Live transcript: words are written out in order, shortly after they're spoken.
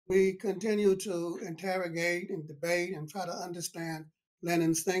we continue to interrogate and debate and try to understand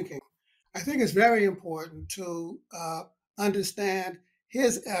Lenin's thinking. I think it's very important to understand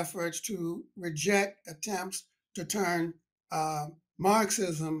his efforts to reject attempts to turn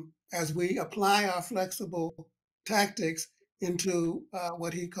Marxism, as we apply our flexible tactics, into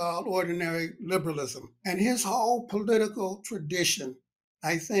what he called ordinary liberalism. And his whole political tradition,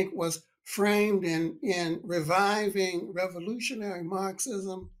 I think, was framed in reviving revolutionary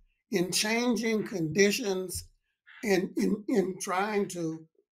Marxism, in changing conditions, in trying to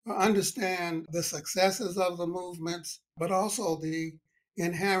understand the successes of the movements, but also the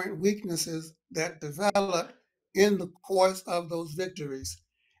inherent weaknesses that develop in the course of those victories.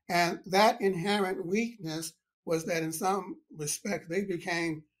 And that inherent weakness was that in some respect, they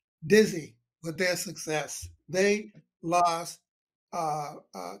became dizzy with their success. They lost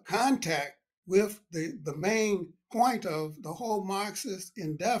contact with the main point of the whole Marxist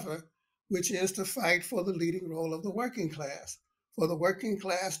endeavor, which is to fight for the leading role of the working class, for the working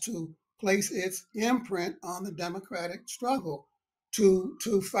class to place its imprint on the democratic struggle, to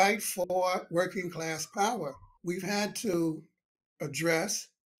fight for working class power. We've had to address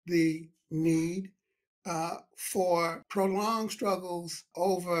the need for prolonged struggles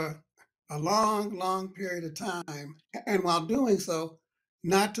over a long, long period of time, and while doing so,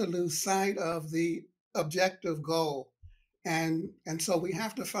 not to lose sight of the objective goal. And so we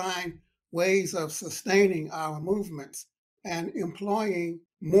have to find ways of sustaining our movements and employing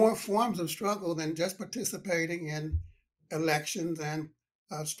more forms of struggle than just participating in elections and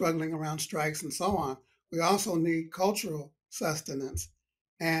struggling around strikes and so on. We also need cultural sustenance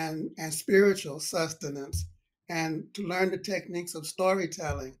and spiritual sustenance, and to learn the techniques of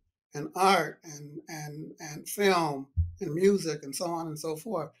storytelling and art and film and music and so on and so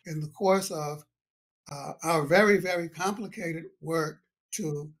forth in the course of our very, very complicated work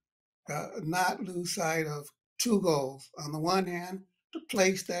to not lose sight of two goals. On the one hand, to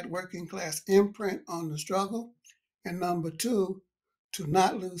place that working class imprint on the struggle, and number two, to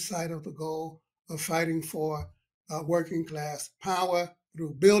not lose sight of the goal of fighting for working class power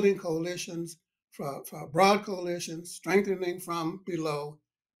through building coalitions, for broad coalitions, strengthening from below,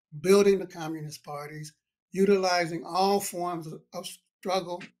 building the communist parties, utilizing all forms of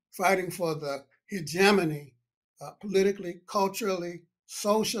struggle, fighting for the hegemony politically, culturally,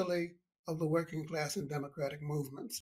 socially of the working class and democratic movements.